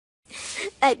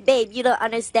Babe, you don't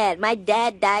understand. My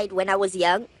dad died when I was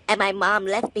young, and my mom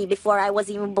left me before I was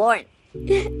even born.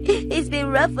 It's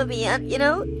been rough for me, you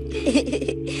know?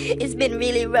 It's been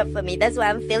really rough for me. That's why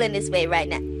I'm feeling this way right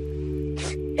now.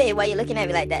 Babe, why are you looking at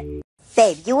me like that?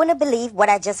 Babe, you wouldn't believe what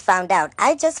I just found out.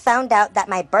 I just found out that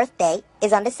my birthday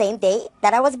is on the same day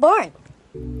that I was born.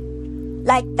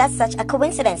 Like, that's such a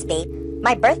coincidence, babe.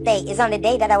 My birthday is on the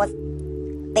day that I was...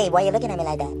 Babe, why are you looking at me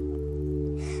like that?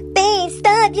 Babe,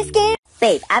 stop, you're scared.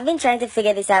 Babe, I've been trying to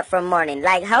figure this out from morning.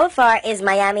 Like, how far is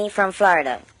Miami from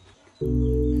Florida?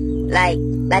 Like,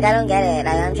 I don't get it.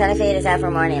 Like, I'm trying to figure this out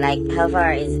from morning. Like, how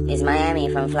far is Miami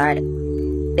from Florida?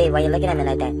 Babe, why are you looking at me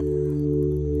like that?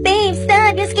 Babe,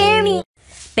 stop, you scare me.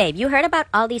 Babe, you heard about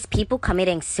all these people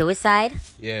committing suicide?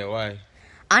 Yeah, why?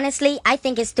 Honestly, I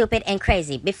think it's stupid and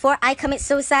crazy. Before I commit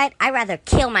suicide, I'd rather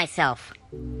kill myself.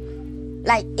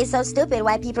 Like, it's so stupid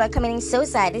why people are committing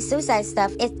suicide. This suicide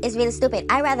stuff is really stupid.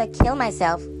 I'd rather kill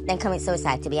myself than commit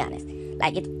suicide, to be honest.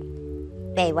 Like, it...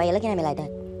 Babe, why are you looking at me like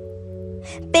that?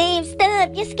 Babe,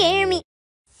 stop, you scare me.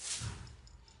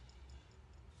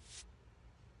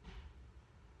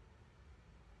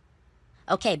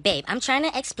 Okay, babe, I'm trying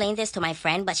to explain this to my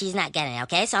friend, but she's not getting it,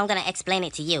 okay? So I'm gonna explain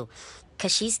it to you.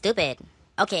 Because she's stupid.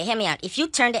 Okay, hear me out. If you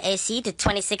turn the AC to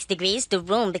 26 degrees, the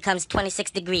room becomes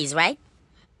 26 degrees, right?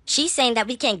 She's saying that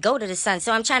we can't go to the sun,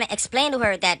 so I'm trying to explain to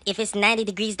her that if it's 90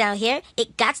 degrees down here,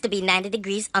 it got to be 90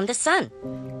 degrees on the sun.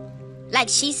 Like,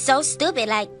 she's so stupid.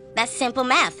 Like, that's simple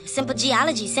math, simple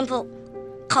geology, simple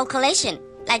calculation.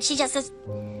 Like, she just says,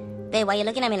 babe, why are you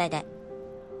looking at me like that?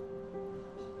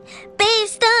 Babe,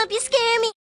 stop, you scare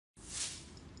me.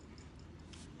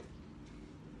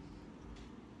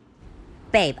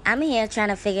 Babe, I'm here trying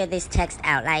to figure this text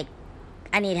out. Like,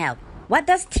 I need help. What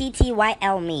does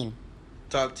TTYL mean?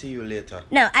 Talk to you later.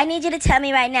 No, I need you to tell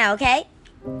me right now, okay?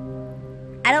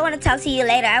 I don't want to talk to you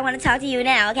later. I want to talk to you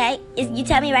now, okay? You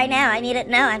tell me right now. I need it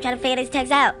now. I'm trying to figure this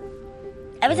text out.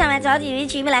 Every time I talk to you, you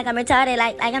treat me like I'm retarded,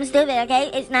 like I'm stupid, okay?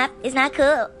 It's not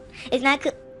cool. It's not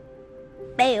cool.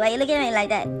 Babe, why are you looking at me like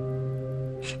that?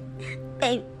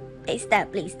 Babe,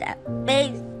 stop, please stop.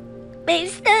 Babe,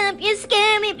 stop. You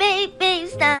scare me, babe,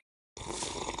 stop.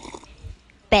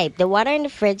 Babe, the water in the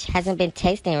fridge hasn't been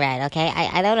tasting right, okay?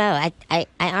 I don't know. I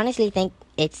honestly think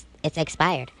it's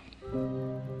expired.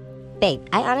 Babe,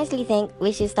 I honestly think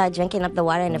we should start drinking up the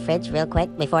water in the fridge real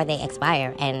quick before they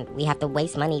expire, and we have to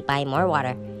waste money buying more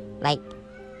water. Like,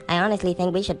 I honestly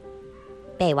think we should...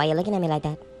 Babe, why are you looking at me like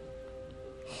that?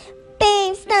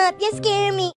 Babe, stop. You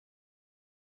scare me.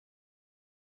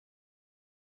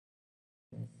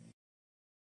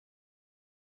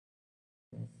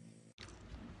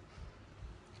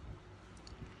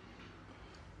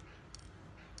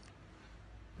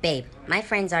 Babe, my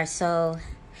friends are so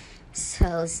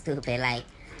stupid. Like,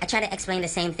 I tried to explain the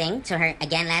same thing to her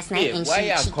again last night, and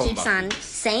she keeps on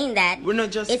saying that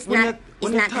it's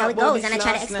not how it goes. And I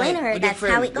try to explain to her that's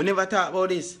how it goes. We never talk about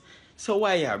this. So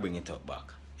why you bring it up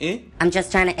back? Eh? I'm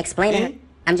just trying to explain to her.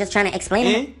 I'm just trying to explain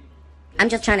to her. I'm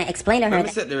just trying to explain to her. Let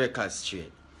me set the record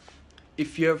straight.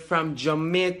 If you're from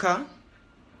Jamaica,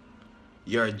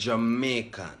 you're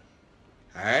Jamaican.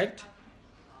 Alright?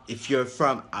 If you're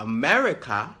from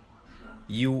America,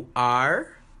 you are...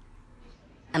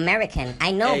 American.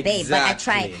 I know, exactly. Babe, but I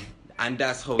tried... And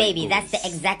that's how Baby, it goes. that's the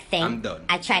exact thing I'm done.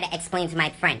 I tried to explain to my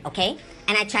friend, okay?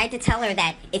 And I tried to tell her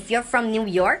that if you're from New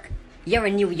York, you're a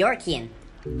New Yorkian.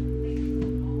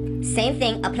 Same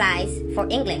thing applies for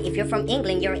England. If you're from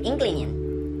England, you're an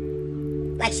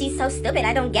Englandian. Like, she's so stupid.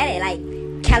 I don't get it. Like,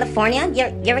 California,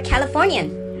 you're a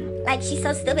Californian. Like, she's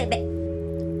so stupid.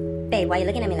 Babe, why are you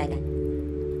looking at me like that?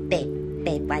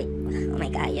 Babe, why? Oh my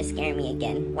God, you're scaring me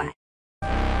again. Why?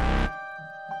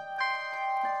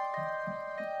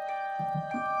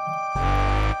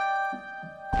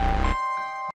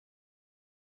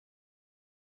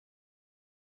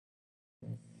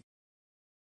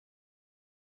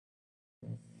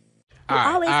 You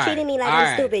always treating me like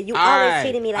I'm stupid. You always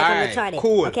treating me like I'm retarded.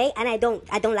 Cool. Okay? And I don't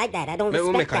like that. I don't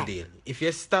respect that. Make a deal. If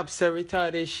you stop saying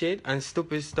retarded shit and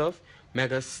stupid stuff,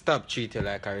 make us stop treating you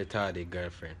like a retarded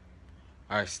girlfriend.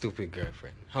 Or a stupid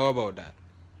girlfriend. How about that?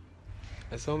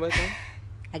 That's all my time?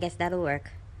 I guess that'll work.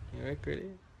 You work with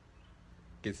it?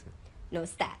 Kiss me. No,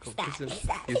 stop.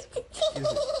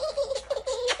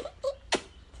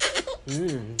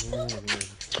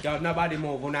 Yo, nobody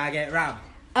move when I get robbed.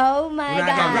 Oh my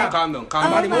God. Calm down.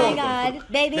 Oh my God.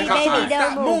 Baby,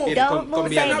 don't move. Don't move,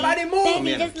 baby. Nobody move.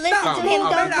 Baby, just listen to him.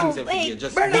 Don't move. Wait.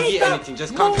 Just anything.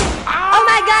 Just come. Oh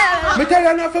my God. Me tell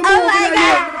you not to move. Oh my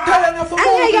God. Tell you not to move. Oh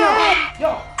my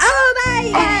God. Oh my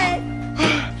God.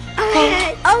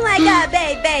 Oh my God,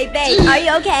 babe. Are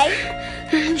you okay?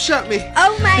 You shot me.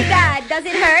 Oh my God, does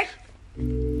it hurt?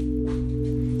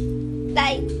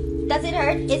 Like, does it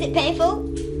hurt? Is it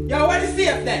painful? Yo, what is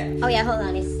up there? Oh yeah, hold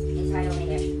on, it's right over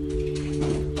here. It's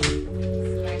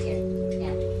right here,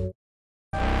 yeah.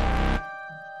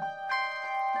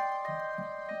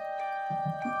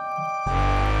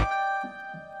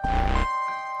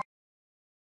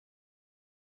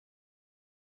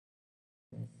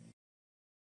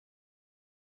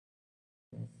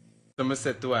 Someone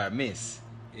said to her, Miss,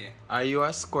 Yeah. are you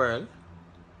a squirrel?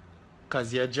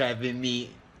 Cause you're driving me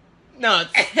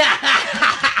nuts. Yo!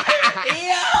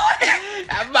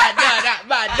 Bad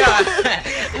dog.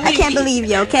 I can't believe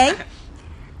you, okay?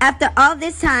 After all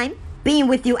this time being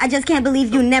with you, I just can't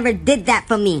believe you never did that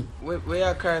for me. Where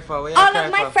you cry for? Where you All cry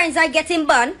of my for? friends are getting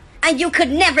bun, and you could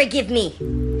never give me.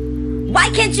 Why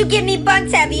can't you give me bun,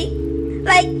 Tavii?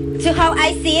 Like, to how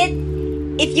I see it,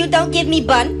 if you don't give me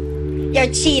bun,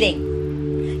 you're cheating.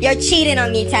 You're cheating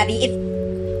on me,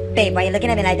 Tavii. Babe, why are you looking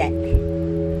at me like that?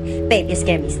 Babe, you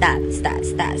scare me. Stop,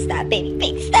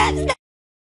 baby, stop.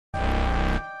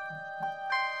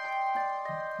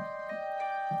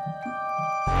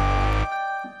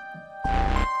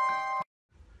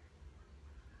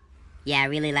 Yeah, I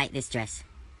really like this dress.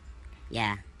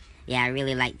 Yeah, I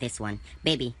really like this one.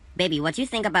 Baby, what do you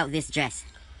think about this dress?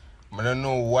 I don't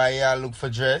know why I look for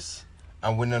dress,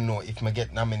 and we don't know if I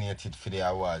get nominated for the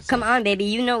awards. Come on, baby,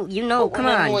 you know, come don't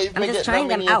on. know if I'm I just get trying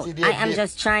them out. nominated yet, I am babe.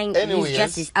 just trying Anyways, these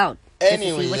dresses out. Just to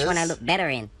see which anyways. one I look better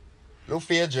in. Look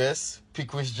for your dress,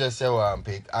 pick which dress you want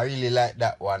to pick. I really like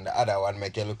that one. The other one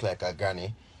make you look like a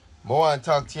granny. But I want to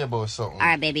talk to you about something.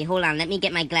 Alright, baby, hold on. Let me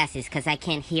get my glasses, because I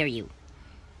can't hear you.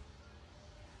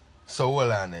 So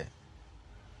hold on there.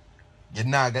 You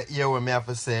not got hear what me have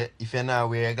to say if you not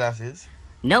wear your glasses?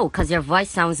 No, because your voice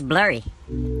sounds blurry.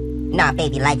 Nah,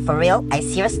 baby, like, for real, I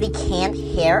seriously can't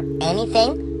hear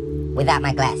anything without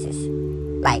my glasses.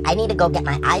 Like, I need to go get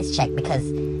my eyes checked, because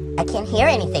I can't hear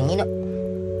anything, you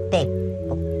know? Babe,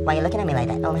 why are you looking at me like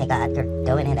that? Oh my God, you're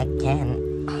doing it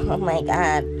again. Oh my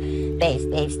God.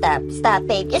 Babe, stop,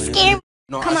 babe. You're scared.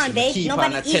 No, Come on, babe.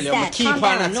 Nobody eats that. Keep Calm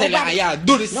on down. tell you, and y'all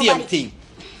do the same nobody- thing.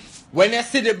 When you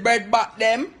see the bread back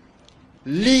them,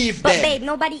 leave But them. babe,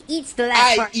 nobody eats the last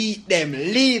I part. eat them,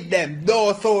 leave them,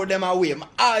 don't throw them away. My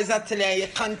eyes are telling you, you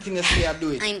continuously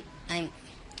do it.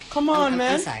 Come on,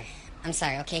 man. I'm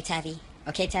sorry, okay, Tavii?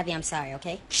 Okay, Tavii, I'm sorry,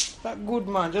 okay? That good,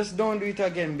 man. Just don't do it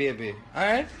again, baby.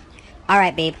 Alright?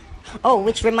 Alright, babe. Oh,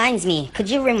 which reminds me, could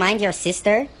you remind your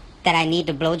sister that I need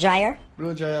the blow dryer?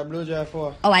 Blow dryer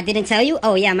for. Oh, I didn't tell you?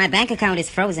 Oh, yeah, my bank account is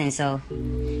frozen, so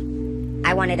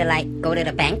I wanted to, like, go to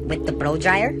the bank with the blow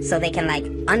dryer so they can, like,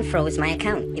 unfroze my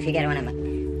account, if you get what I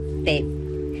mean.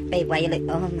 Babe, why you look...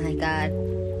 Oh, my God.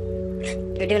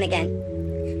 You're doing it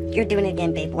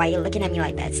again. Babe. Why are you looking at me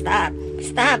like that? Stop,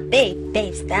 babe.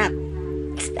 Babe, stop.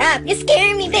 You're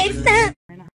scaring me, babe, stop.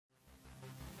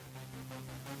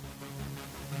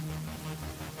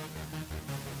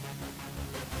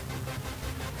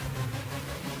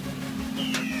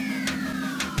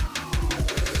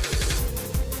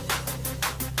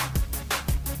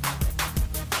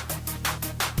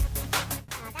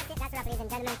 That's it up, ladies and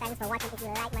gentlemen. Thanks for watching. If you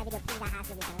like my video, please ask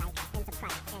you to like and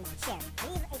subscribe and share.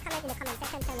 Leave a comment in the comment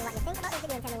section. Tell me what you think about this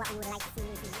video and tell me what you would like to see me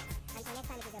do next.